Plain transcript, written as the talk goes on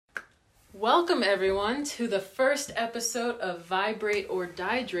Welcome everyone to the first episode of Vibrate or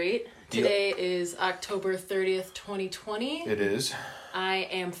Dihydrate. Today is October 30th, 2020. It is. I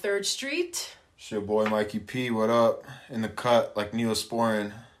am 3rd Street. It's your boy Mikey P. What up? In the cut like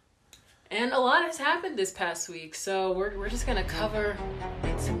Neosporin. And a lot has happened this past week, so we're just gonna cover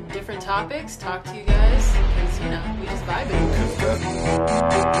some different topics, talk to you guys, because we just vibe it.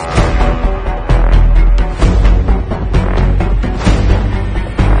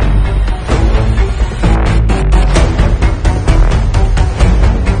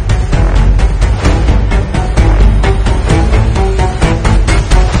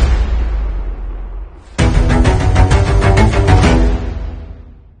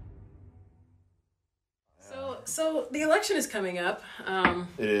 So the election is coming up.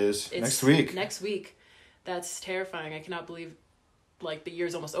 It is. Next week. Next week. That's terrifying. I cannot believe, the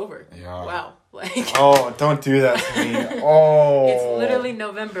year's almost over. Yeah. Wow. Oh, don't do that to me. Oh. It's literally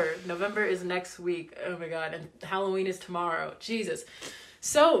November. November is next week. Oh my God. And Halloween is tomorrow. Jesus.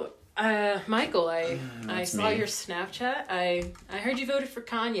 So, Michael, I saw your Snapchat. I heard you voted for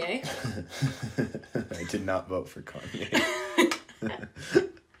Kanye. I did not vote for Kanye.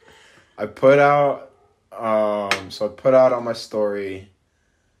 I put out on my story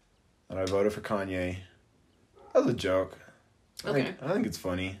that I voted for Kanye. That was a joke. Okay. I think it's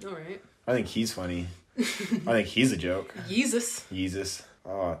funny. All right. I think he's funny. I think he's a joke. Yeezus.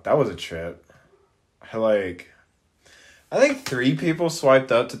 Oh, that was a trip. I think 3 people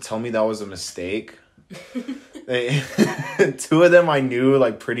swiped up to tell me that was a mistake. 2 of them I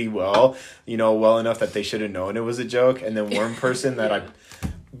knew pretty well, well enough that they should have known it was a joke. And then one person that I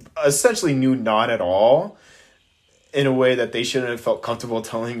essentially knew not at all, in a way that they shouldn't have felt comfortable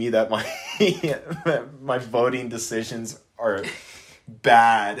telling me that my voting decisions are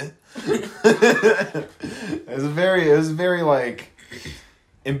bad. It was very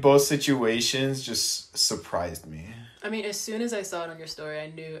in both situations just surprised me. I mean, as soon as I saw it on your story, I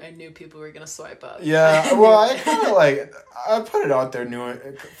knew people were gonna swipe up. Yeah, well, I kind of I put it out there,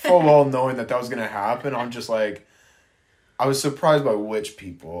 full well knowing that was gonna happen. I'm just I was surprised by which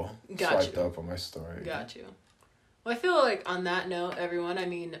people swiped up on my story. Got you. Well, I feel on that note, everyone,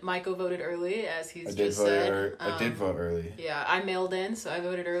 Michael voted early, as he's just said. I did vote early. Yeah, I mailed in, so I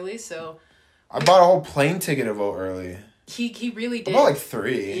voted early, so... I bought a whole plane ticket to vote early. He really did. I bought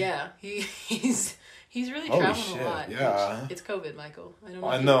 3. Yeah, he's really Holy traveling shit, a lot. Yeah. It's COVID, Michael.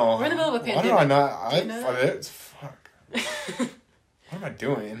 I know. We're in the middle of a pandemic. Why do I not? Fuck. What am I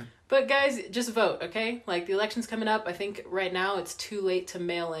doing? But guys, just vote, okay? The election's coming up. I think right now it's too late to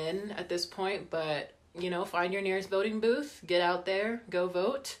mail in at this point, but, find your nearest voting booth, get out there, go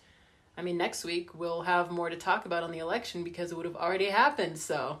vote. Next week we'll have more to talk about on the election because it would have already happened,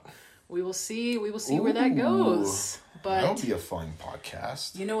 so we will see where that goes. But that'll be a fun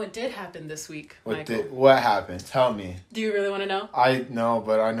podcast. You know what did happen this week, Michael? What happened? Tell me. Do you really want to know? I know,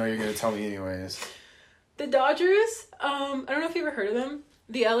 but I know you're going to tell me anyways. The Dodgers, I don't know if you ever heard of them.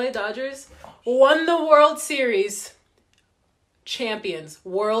 The LA Dodgers won the World Series.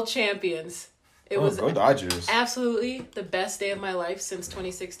 World champions. It was go Dodgers. Absolutely the best day of my life since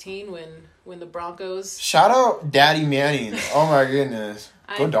 2016 when the Broncos... Shout out Daddy Manning. Oh my goodness.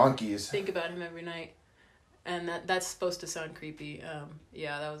 Go Donkeys. I think about him every night. And that's supposed to sound creepy.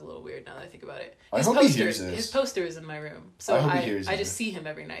 Yeah, that was a little weird now that I think about it. I hope he hears this. His poster is in my room. So I just see him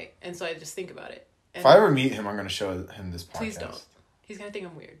every night. And so I just think about it. And if I ever meet him, I'm going to show him this podcast. Please don't. He's going to think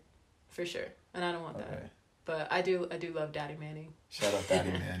I'm weird. For sure. And I don't want that. But I do love Daddy Manning. Shout out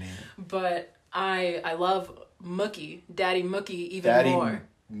Daddy Manning. But I love Mookie. Daddy Mookie Daddy more.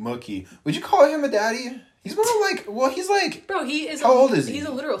 Mookie. Would you call him a daddy? He's one of he's Bro, he is... How old is he? He's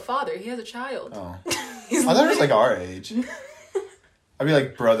a literal father. He has a child. Oh. I thought he was our age. I'd be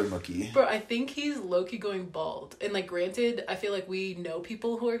Brother Mookie. Bro, I think he's low-key going bald. And, granted, I feel we know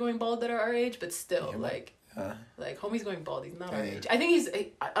people who are going bald that are our age, but still, homie's going bald. He's not our age. I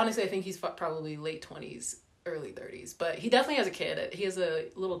think he's probably late 20s, early 30s. But he definitely has a kid. He has a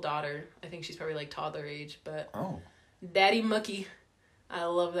little daughter. I think she's probably, toddler age. But Daddy Mookie. I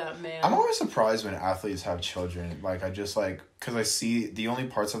love that man. I'm always surprised when athletes have children. I just because I see the only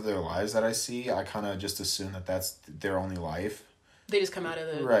parts of their lives that I see, I kind of just assume that that's their only life. They just come out of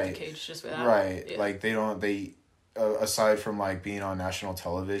the cage just for that. Right. Yeah. They aside from being on national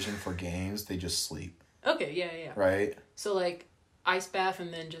television for games, they just sleep. Okay, yeah. Right? So ice bath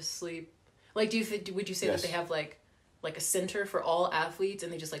and then just sleep. Would you say that they have a center for all athletes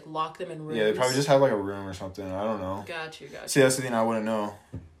and they just lock them in rooms? Yeah, they probably just have a room or something. I don't know. Got you. See, that's the thing I wouldn't know.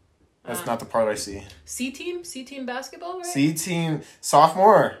 That's not the part I see. C-team basketball, right? C-team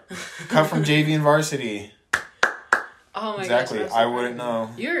sophomore. Cut from JV and varsity. Oh my exactly. gosh. I wouldn't know.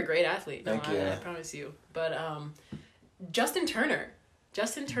 You're a great athlete. No, Thank you. I promise you. But Justin Turner.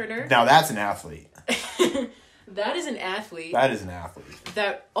 Now that's an athlete. That is an athlete. That is an athlete.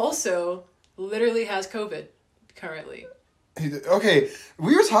 That also literally has COVID currently. Okay,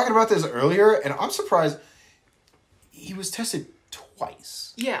 we were talking about this earlier, and I'm surprised he was tested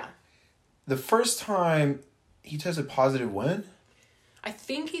twice. Yeah. The first time he tested positive when? I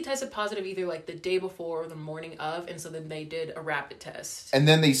think he tested positive either like the day before or the morning of, and so then they did a rapid test. And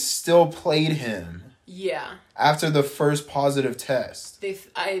then they still played him. Yeah. After the first positive test. They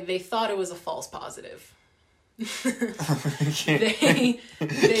thought it was a false positive. Can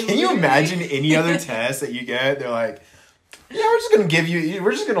you imagine any other test that you get? They're like, yeah,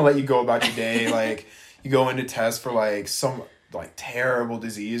 we're just gonna let you go about your day. Like, you go into test for like some like terrible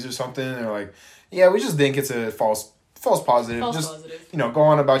disease or something. And they're like, yeah, we just think it's a false positive. Positive. Go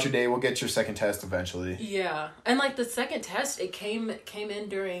on about your day. We'll get your second test eventually. Yeah. And like the second test, it came in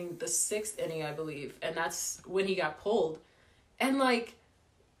during the 6th inning, I believe. And that's when he got pulled. And like,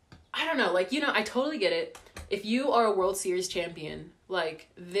 I don't know, like, I totally get it. If you are a World Series champion, like,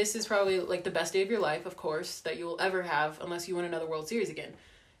 this is probably like the best day of your life, of course, that you will ever have unless you win another World Series again.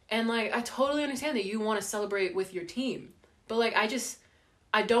 And like, I totally understand that you want to celebrate with your team. But like,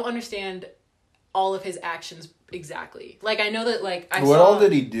 I don't understand all of his actions exactly. Like, I know that, like, What all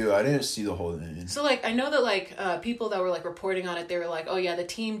did he do? I didn't see the whole thing. So, like, I know that, like, people that were, like, reporting on it, they were like, oh, yeah, the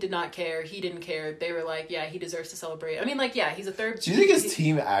team did not care. He didn't care. They were like, yeah, he deserves to celebrate. I mean, like, yeah, he's a third... Do you think his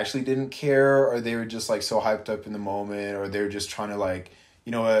team actually didn't care, or they were just, like, so hyped up in the moment, or they were just trying to, like,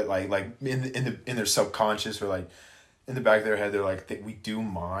 you know what, like in their subconscious, or, like, in the back of their head, they're like, we do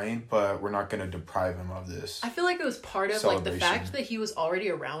mind, but we're not going to deprive him of this. I feel like it was part of, like, the fact that he was already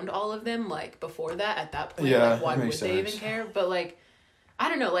around all of them, like, before that, at that point. Yeah, like, why would they even care? But, like, I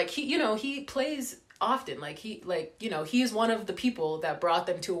don't know, like, he plays often. Like, he is one of the people that brought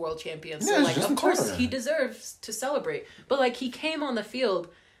them to a world champion. So, like, of course, he deserves to celebrate. But, like, he came on the field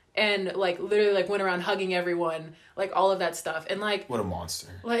and, like, literally, like, went around hugging everyone, like, all of that stuff. And, like... What a monster.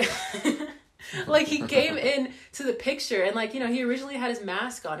 Like... Like, he came in to the picture and, like, he originally had his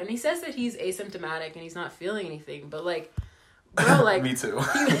mask on and he says that he's asymptomatic and he's not feeling anything, but, like, bro, like... Me too.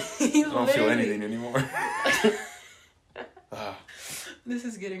 He I don't feel anything anymore. This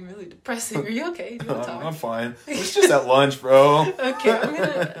is getting really depressing. Are you okay? Do you want to talk? I'm fine. It's just at lunch, bro. Okay, I'm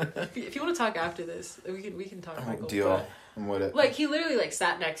gonna... If you want to talk after this, we can talk, Michael. Deal. I'm with it. Like, he literally, like,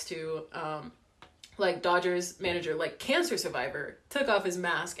 sat next to... like, Dodgers manager, like, cancer survivor, took off his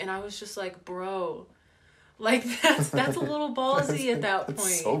mask, and I was just like, bro, like, that's a little ballsy at that point.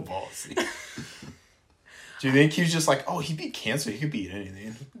 That's so ballsy. Do you think he was just like, oh, he beat cancer, he could beat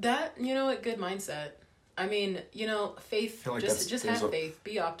anything? That, good mindset. I mean, faith, like just have faith,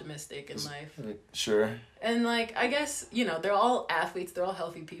 be optimistic in life. Sure. And, like, I guess, they're all athletes, they're all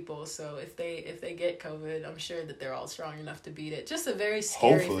healthy people, so if they get COVID, I'm sure that they're all strong enough to beat it. Just a very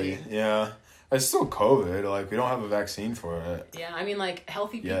scary thing. Yeah. It's still COVID. Like, we don't have a vaccine for it. Yeah, I mean, like,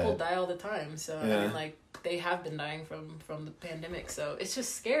 healthy people die all the time. So, I mean, like, they have been dying from the pandemic. So, it's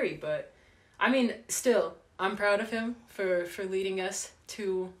just scary. But, I mean, still, I'm proud of him for leading us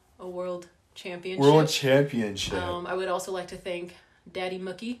to a world championship. I would also like to thank Daddy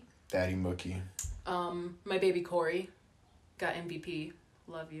Mookie. My baby Corey got MVP.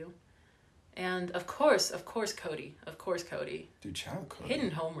 Love you. And of course, Cody. Dude, shout out Cody.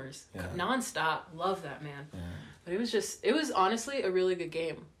 Hitting homers. Yeah. Nonstop. Love that man. Yeah. But it was honestly a really good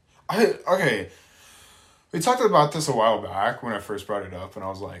game. Okay. We talked about this a while back when I first brought it up, and I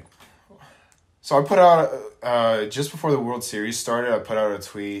was like, so I put out, just before the World Series started, I put out a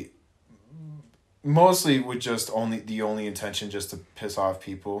tweet, mostly with just the only intention just to piss off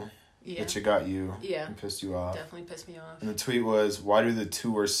people. Yeah. Which it got you. Yeah. And pissed you off. Definitely pissed me off. And the tweet was, why do the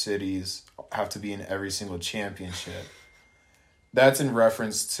two worst cities have to be in every single championship? That's in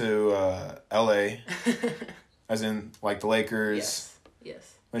reference to LA. As in, like, the Lakers.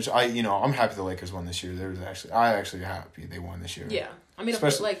 Yes. Which I'm happy the Lakers won this year. I actually happy they won this year. Yeah. I mean,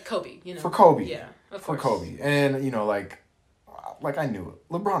 especially like Kobe, For Kobe. Yeah. Of course. For Kobe. And, like I knew it.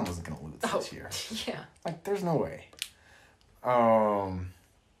 LeBron wasn't going to lose this year. Yeah. Like, there's no way.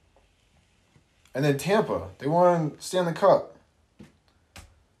 And then Tampa, they won Stanley Cup.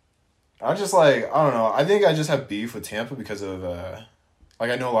 I don't know. I think I just have beef with Tampa because of,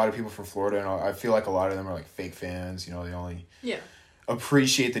 I know a lot of people from Florida, and I feel like a lot of them are, like, fake fans. They only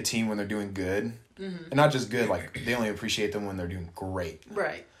appreciate the team when they're doing good. Mm-hmm. And not just good, like, they only appreciate them when they're doing great.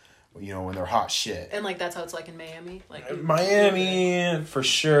 Right. When they're hot shit. And, like, that's how it's like in Miami? Miami, for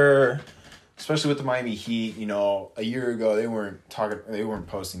sure. Especially with the Miami Heat, a year ago, they weren't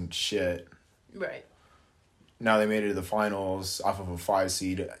posting shit. Right. now they made it to the finals off of a 5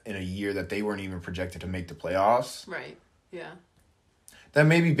 seed in a year that they weren't even projected to make the playoffs. Right. Yeah. That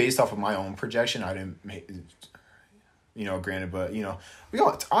may be based off of my own projection. I didn't make, granted, but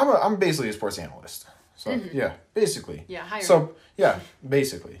I'm basically a sports analyst. So yeah, basically. Yeah, higher. So yeah,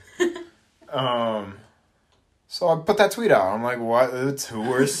 basically. So I put that tweet out. I'm like, what are the 2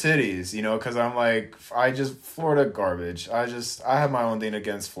 worst cities? Because I'm like, Florida garbage. I have my own thing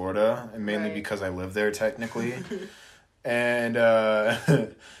against Florida, and mainly because I live there technically. and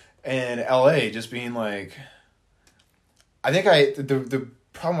and LA just being like, I think the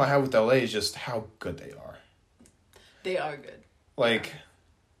problem I have with LA is just how good they are. They are good. Like,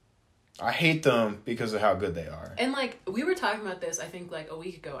 I hate them because of how good they are. And, we were talking about this, I think, a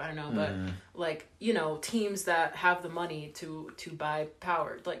week ago. I don't know. But, teams that have the money to buy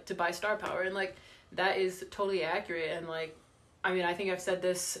power, to buy star power. And, that is totally accurate. And, I think I've said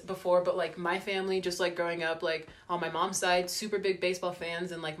this before, but, my family, just, growing up, on my mom's side, super big baseball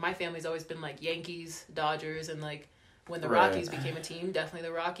fans. And, my family's always been, Yankees, Dodgers. And, when the Rockies became a team, definitely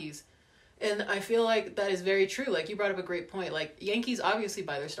the Rockies. And I feel like that is very true. You brought up a great point. Yankees obviously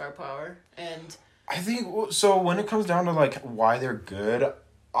buy their star power. And I think, so when it comes down to, why they're good,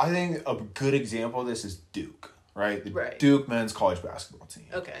 I think a good example of this is Duke, right? The Duke men's college basketball team.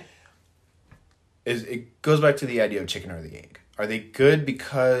 Okay. It goes back to the idea of chicken or the egg. Are they good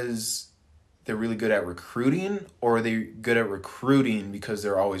because they're really good at recruiting, or are they good at recruiting because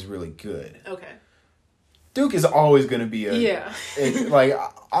they're always really good? Okay. Duke is always going to be a... Yeah.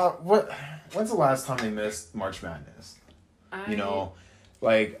 When's the last time they missed March Madness? I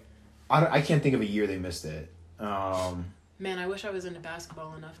can't think of a year they missed it. Man, I wish I was into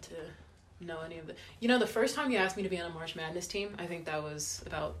basketball enough to know any of the... the first time you asked me to be on a March Madness team, I think that was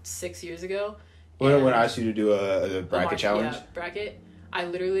about 6 years ago. When I asked you to do a bracket challenge? Yeah, bracket. I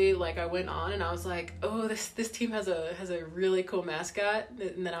literally, I went on and I was like, oh, this team has a really cool mascot.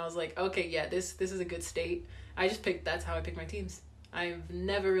 And then I was like, okay, yeah, this is a good state. That's how I pick my teams. I've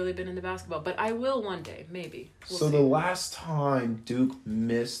never really been into basketball, but I will one day, maybe. We'll see. The last time Duke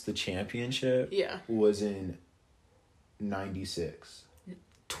missed the championship was in 96.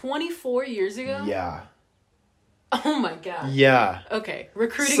 24 years ago? Yeah. Oh my God. Yeah. Okay,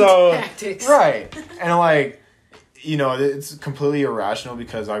 recruiting tactics. Right. And it's completely irrational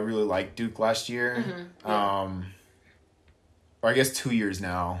because I really liked Duke last year. Mm-hmm. Yeah. Or I guess 2 years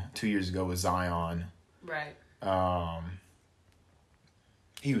now. 2 years ago was Zion. Right.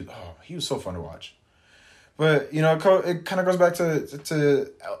 He was so fun to watch. But, it kind of goes back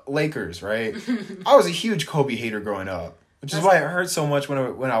to Lakers, right? I was a huge Kobe hater growing up, which is why it hurt so much when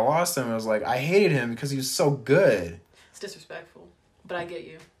I lost him. I was like, I hated him because he was so good. It's disrespectful, but I get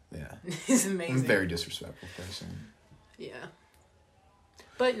you. Yeah. He's amazing. I'm a very disrespectful person. Yeah.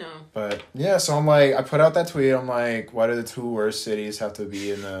 But no. But, yeah, so I'm like, I put out that tweet. I'm like, why do the 2 worst cities have to be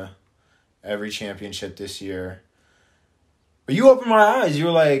in every championship this year? But you opened my eyes. You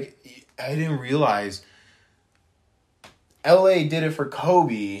were like, I didn't realize LA did it for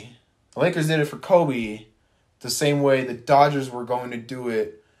Kobe. The Lakers did it for Kobe the same way the Dodgers were going to do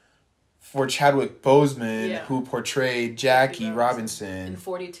it for Chadwick Boseman, who portrayed Jackie Robinson. In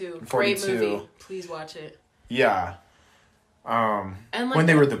 42. Great movie. Please watch it. Yeah. And when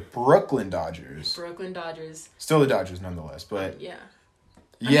they were the Brooklyn Dodgers. Still the Dodgers nonetheless, but... Yeah.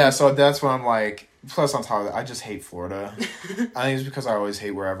 Yeah, so that's what I'm like. Plus, on top of that, I just hate Florida. I think it's because I always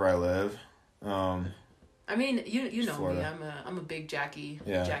hate wherever I live. I mean, you know Florida. Me. I'm a big Jackie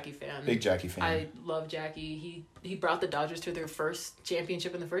fan. Big Jackie fan. I love Jackie. He brought the Dodgers to their first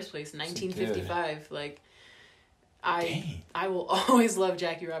championship in the first place, 1955. I will always love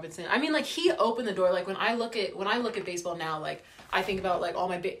Jackie Robinson. I mean, he opened the door. When I look at baseball now, I think about all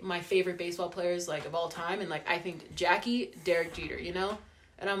my favorite baseball players of all time, and I think Jackie, Derek Jeter,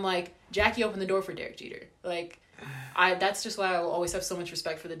 And I'm like, Jackie opened the door for Derek Jeter. That's just why I will always have so much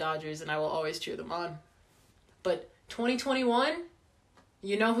respect for the Dodgers, and I will always cheer them on. But 2021,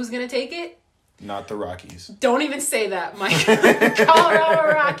 you know who's going to take it? Not the Rockies. Don't even say that, Mike.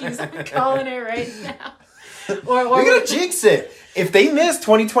 Colorado Rockies. I'm calling it right now. You're going to jinx it. If they miss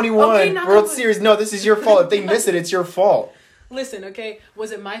 2021 World Series, no, this is your fault. If they miss it, it's your fault. Listen, okay?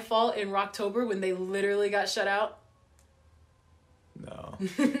 Was it my fault in Rocktober when they literally got shut out? No.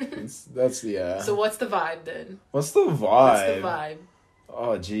 That's the... So what's the vibe then? What's the vibe?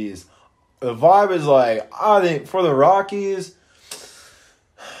 Oh, jeez. The vibe is I think for the Rockies,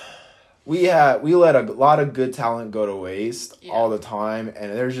 we let a lot of good talent go to waste all the time,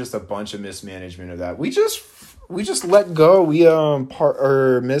 and there's just a bunch of mismanagement of that. We just let go. We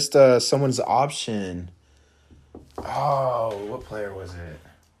missed someone's option. Oh, what player was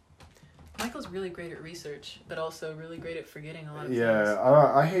it? Michael's really great at research, but also really great at forgetting a lot of things. Yeah,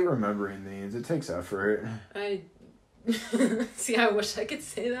 I hate remembering things. It takes effort. See, I wish I could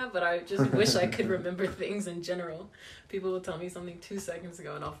say that, but I just wish I could remember things in general. People will tell me something 2 seconds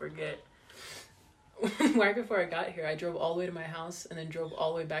ago and I'll forget. Right before I got here, I drove all the way to my house and then drove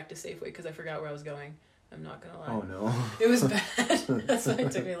all the way back to Safeway because I forgot where I was going. I'm not gonna lie. Oh no. It was bad. That's why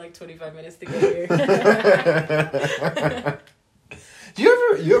it took me like 25 minutes to get here. Do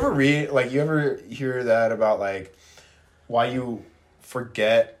you ever read, like, you ever hear that about, like, why you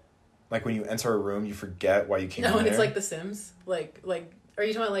forget, like, when you enter a room, you forget why you came in No, and there? it's like The Sims. Like, are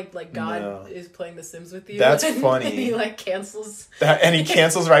you talking like God is playing The Sims with you? That's and, funny. And he, like, cancels. And he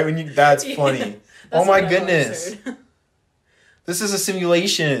cancels right when you, that's funny. That's oh my what goodness. This is a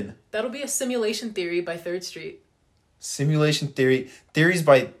simulation. That'll be a simulation theory by 3rd Street. Simulation theory. Theories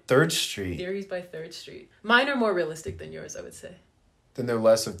by 3rd Street. Theories by 3rd Street. Mine are more realistic than yours, I would say. Then they're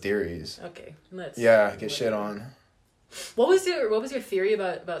less of theories. Okay, let's. Yeah, get shit on. What was your theory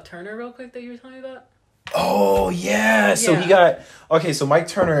about Turner, real quick, that you were telling me about? Oh yeah. So he got so Mike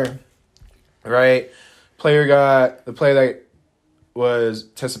Turner, right? The player that was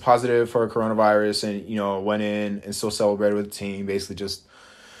tested positive for coronavirus and went in and still celebrated with the team, basically just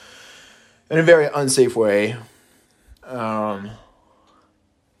in a very unsafe way.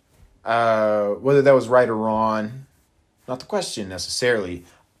 Whether that was right or wrong, not the question necessarily.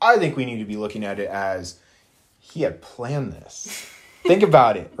 I think we need to be looking at it as he had planned this. Think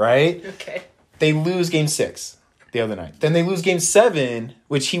about it, right? Okay. They lose game 6 the other night. Then they lose game 7,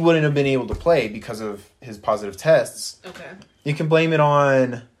 which he wouldn't have been able to play because of his positive tests. Okay. You can blame it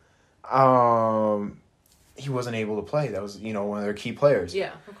on he wasn't able to play. That was, one of their key players.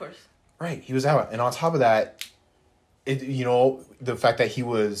 Yeah, of course. Right. He was out. And on top of that, the fact that he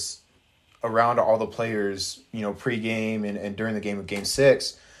was around all the players, pre-game and during the game of game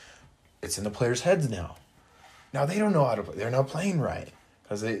 6, it's in the players' heads now. Now they don't know how to play. They're not playing right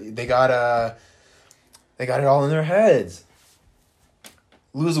because they got it all in their heads.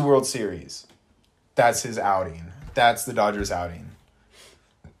 Lose the World Series. That's his outing. That's the Dodgers outing.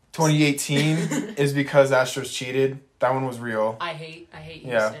 2018 is because Astros cheated. That one was real. I hate Houston.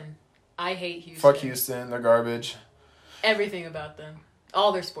 Yeah. I hate Houston. Fuck Houston. They're garbage. Everything about them.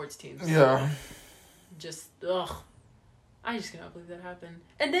 All their sports teams. Yeah. Just, ugh. I just cannot believe that happened.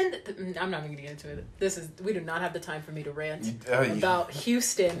 And then, I'm not even going to get into it. We do not have the time for me to rant about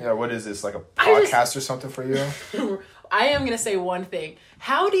Houston. Yeah, what is this? Like a podcast or something for you? I am going to say one thing.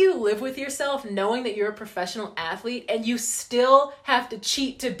 How do you live with yourself knowing that you're a professional athlete and you still have to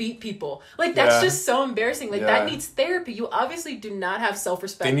cheat to beat people? Like, that's just so embarrassing. Like, that needs therapy. You obviously do not have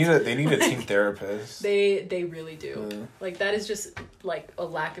self-respect. They need a team therapist. They really do. Yeah. Like, that is just, like, a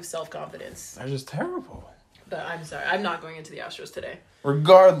lack of self-confidence. They're just terrible. But I'm sorry. I'm not going into the Astros today.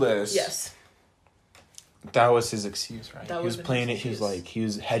 Regardless. Yes. That was his excuse, right? He was playing it. He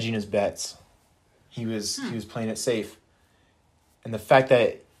was hedging his bets. He was playing it safe. And the fact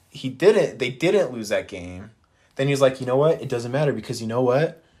that they didn't lose that game, then he was like, you know what? It doesn't matter because you know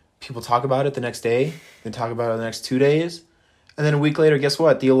what? People talk about it the next day, then talk about it the next 2 days. And then a week later, guess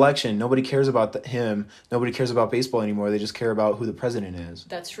what? The election. Nobody cares about him. Nobody cares about baseball anymore. They just care about who the president is.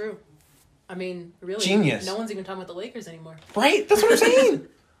 That's true. I mean, really, genius. No one's even talking about the Lakers anymore. Right? That's what I'm saying.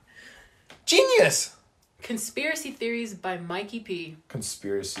 Genius. Conspiracy theories by Mikey P.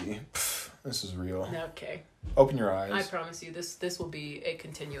 Conspiracy. Pff, this is real. Okay. Open your eyes. I promise you, this will be a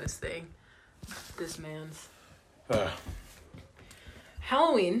continuous thing. This man's.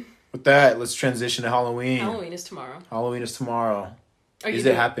 Halloween. With that, let's transition to Halloween. Halloween is tomorrow. Is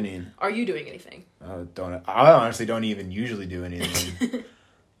it happening? Are you doing anything? I honestly don't even usually do anything.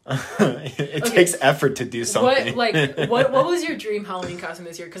 It takes effort to do something. What was your dream Halloween costume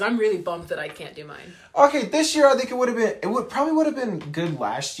this year? Because I'm really bummed that I can't do mine. Okay, this year I think it probably would have been good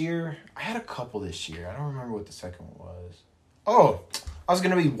last year. I had a couple this year. I don't remember what the second one was. Oh, I was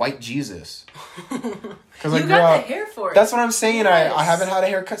gonna be White Jesus. You got the hair for it. That's what I'm saying. Yes. I haven't had a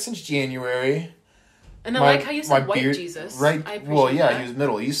haircut since January. And I like how you said White Jesus. Right. I appreciate that. He was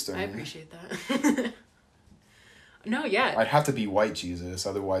Middle Eastern. I appreciate that. No, yeah. I'd have to be White Jesus,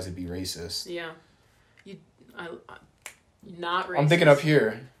 otherwise it'd be racist. Yeah. Not racist. I'm thinking up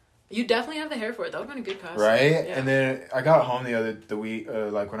here. You definitely have the hair for it. That would have been a good costume. Right? Yeah. And then I got home the week,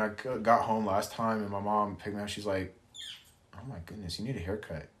 like when I got home last time and my mom picked me up, she's like, oh my goodness, you need a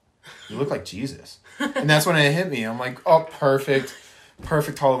haircut. You look like Jesus. And that's when it hit me. I'm like, oh, perfect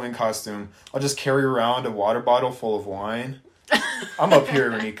Halloween costume. I'll just carry around a water bottle full of wine. I'm up here,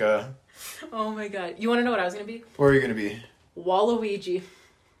 Renika. Oh my god. You want to know what I was going to be? What are you going to be? Waluigi.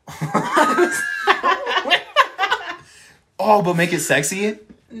 Oh, but make it sexy?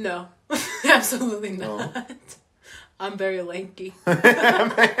 No, absolutely not. Oh. I'm very lanky. But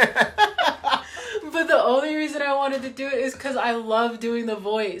the only reason I wanted to do it is because I love doing the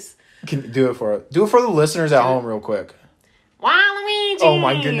voice. Can you do it for the listeners at home real quick. Waluigi! Oh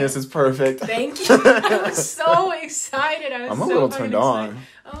my goodness, it's perfect. Thank you. I was so excited. I'm a little turned on.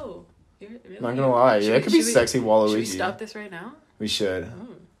 Oh, really? Not gonna lie, it could be sexy Waluigi. Should we stop this right now? We should. Oh.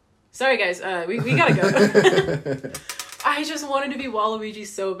 Sorry guys, we gotta go. I just wanted to be Waluigi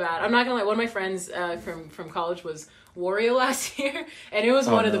so bad. I'm not gonna lie, one of my friends from college was Wario last year, and it was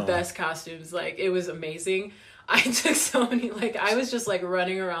one of the best costumes. Like, it was amazing. I took so many, like, I was just, like,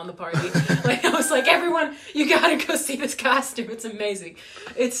 running around the party. Like, I was like, everyone, you gotta go see this costume. It's amazing.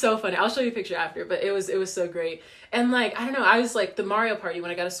 It's so funny. I'll show you a picture after, but it was so great. And, like, I don't know, I was, like, the Mario Party, when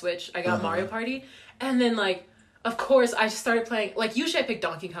I got a Switch, I got Mario Party, and then, like, of course, I started playing, like, usually I pick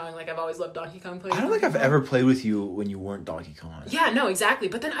Donkey Kong, like, I've always loved Donkey Kong playing. I don't think I've ever played with you when you weren't Donkey Kong. Yeah, no, exactly.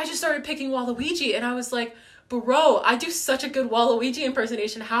 But then I just started picking Waluigi, and I was like, bro, I do such a good Waluigi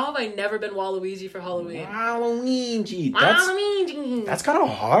impersonation. How have I never been Waluigi for Halloween? Waluigi. That's kind of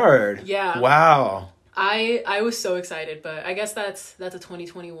hard. Yeah. Wow. I was so excited, but I guess that's a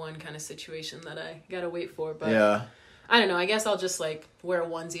 2021 kind of situation that I gotta wait for. But yeah. I don't know. I guess I'll just, like, wear a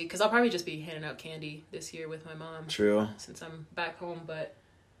onesie, because I'll probably just be handing out candy this year with my mom. True. Since I'm back home, but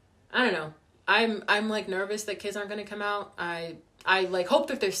I don't know. I'm like nervous that kids aren't gonna come out. I like hope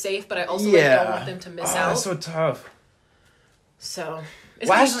that they're safe, but I also like, don't want them to miss out. That's so tough. So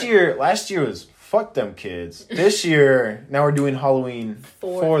last year was fuck them kids. This year, now we're doing Halloween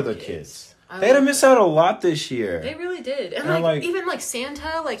for the kids. They had to miss out a lot this year. They really did. And like even like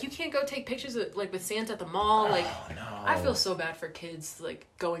Santa, like you can't go take pictures of, like with Santa at the mall. Like no. I feel so bad for kids like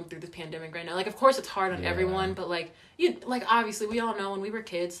going through this pandemic right now. Like of course it's hard on everyone, but like you like obviously we all know when we were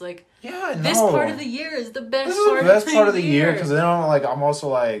kids, like this part of the year is the best part of the year because then I'm also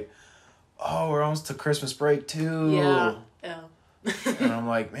like, oh, we're almost to Christmas break too. Yeah. And I'm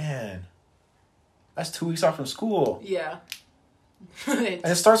like, man, that's 2 weeks off from school. Yeah. And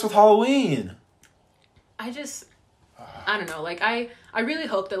it starts with Halloween. I don't know. Like, I really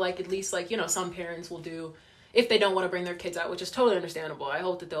hope that, like, at least, like, you know, some parents will do, if they don't want to bring their kids out, which is totally understandable. I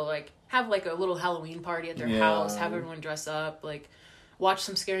hope that they'll, like, have, like, a little Halloween party at their house, have everyone dress up, like, watch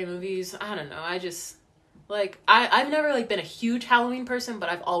some scary movies. I don't know. I just, like, I've never, like, been a huge Halloween person, but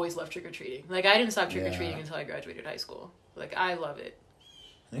I've always loved trick-or-treating. Like, I didn't stop trick-or-treating until I graduated high school. Like, I love it.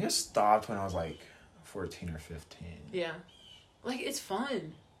 I think I stopped when I was, like, 14 or 15. Yeah. Like, it's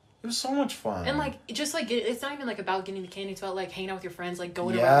fun. It was so much fun. And, like, just, like, it's not even, like, about getting the candy. It's about, like, hanging out with your friends, like,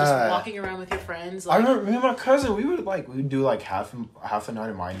 going around, just walking around with your friends. Like, I remember me and my cousin, we would do, like, half a night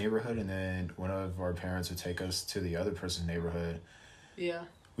in my neighborhood, and then one of our parents would take us to the other person's neighborhood. Yeah.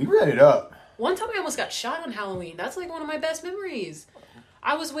 We read it up. One time I almost got shot on Halloween. That's, like, one of my best memories.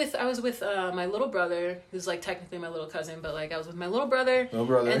 I was with my little brother, who's, like, technically my little cousin, but, like, I was with my little brother.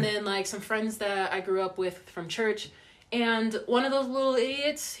 And then, like, some friends that I grew up with from church. And one of those little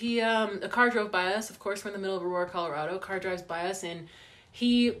idiots, a car drove by us. Of course, we're in the middle of Aurora, Colorado. Car drives by us, and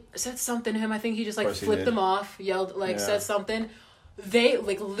he said something to him. I think he just, like, flipped them off, yelled, like, said something. They,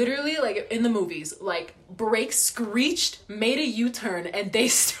 like, literally, like, in the movies, like, brakes screeched, made a U-turn, and they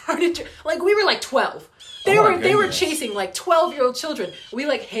started, like, we were, like, 12. They were chasing, like, 12-year-old children. We,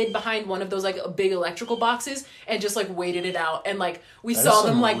 like, hid behind one of those, like, big electrical boxes and just, like, waited it out. And, like, we saw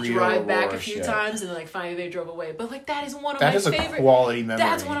them, like, drive back a few times, and, like, finally they drove away. But, like, that is one of my favorite... That is a quality memory.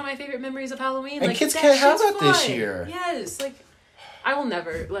 That's one of my favorite memories of Halloween. And like, kids can't have that this year. Yes, like... I will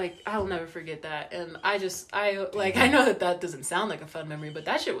never forget that. And I know that doesn't sound like a fun memory, but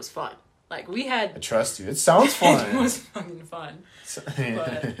that shit was fun. Like, we had... I trust you. It sounds fun. It was fucking fun.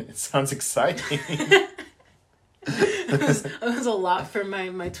 But... It sounds exciting. It was a lot for my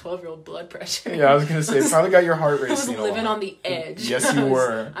 12-year-old blood pressure. Yeah, I was going to say, it probably got your heart racing. I was living on the edge. Yes, you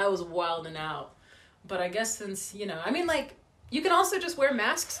were. I was wilding out. But I guess since, you know... I mean, like, you can also just wear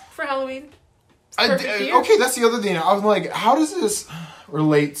masks for Halloween. Okay, that's the other thing. I was like, how does this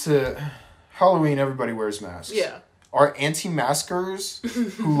relate to Halloween? Everybody wears masks. Yeah. Are anti-maskers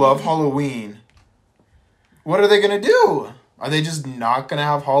who love Halloween, what are they going to do? Are they just not going to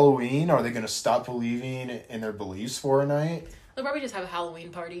have Halloween? Are they going to stop believing in their beliefs for a night? They'll probably just have a Halloween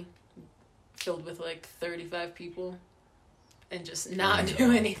party filled with, like, 35 people and just not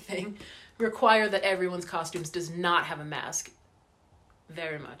do anything. Require that everyone's costumes does not have a mask.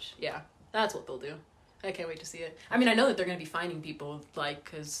 Very much. Yeah. That's what they'll do. I can't wait to see it. I mean, I know that they're going to be finding people, like,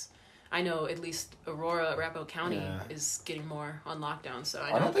 because I know at least Aurora, Arapahoe County is getting more on lockdown, so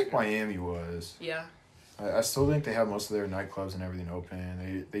I don't think Miami was. Yeah. I still think they have most of their nightclubs and everything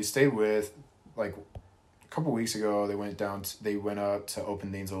open. They stay with, like, couple weeks ago, they went up to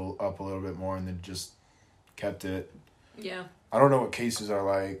open things up a little bit more, and then just kept it. Yeah. I don't know what cases are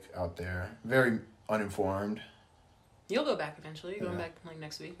like out there. Very uninformed. You'll go back eventually. You're going back like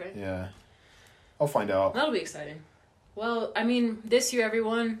next week, right? Yeah. I'll find out. That'll be exciting. Well, I mean, this year,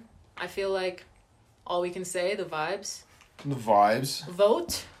 everyone, I feel like all we can say, the vibes. The vibes.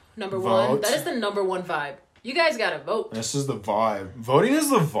 Vote, number one. That is the number one vibe. You guys gotta vote. This is the vibe. Voting is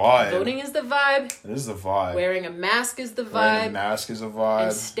the vibe. Voting is the vibe. It is the vibe. Wearing a mask is the vibe. Wearing a mask is a vibe.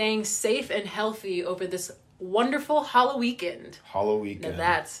 And staying safe and healthy over this wonderful Halloween. Halloween. Now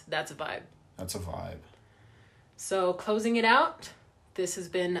that's a vibe. That's a vibe. So closing it out, this has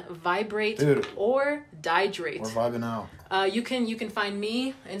been Vibrate or Dihydrate. We're vibing out. You can find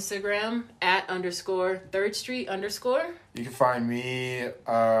me Instagram at _3rd Street _. You can find me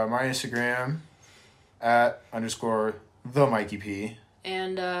my Instagram at _the Mikey P.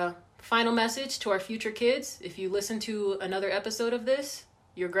 And final message to our future kids: if you listen to another episode of this,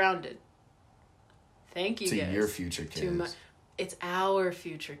 you're grounded. Thank you, guys. To your future kids. It's our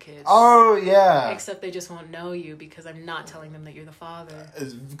future kids. Oh, yeah. Except they just won't know you because I'm not telling them that you're the father.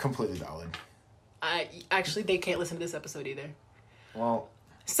 It's completely valid. Actually, they can't listen to this episode either. Well.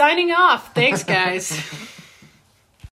 Signing off. Thanks, guys.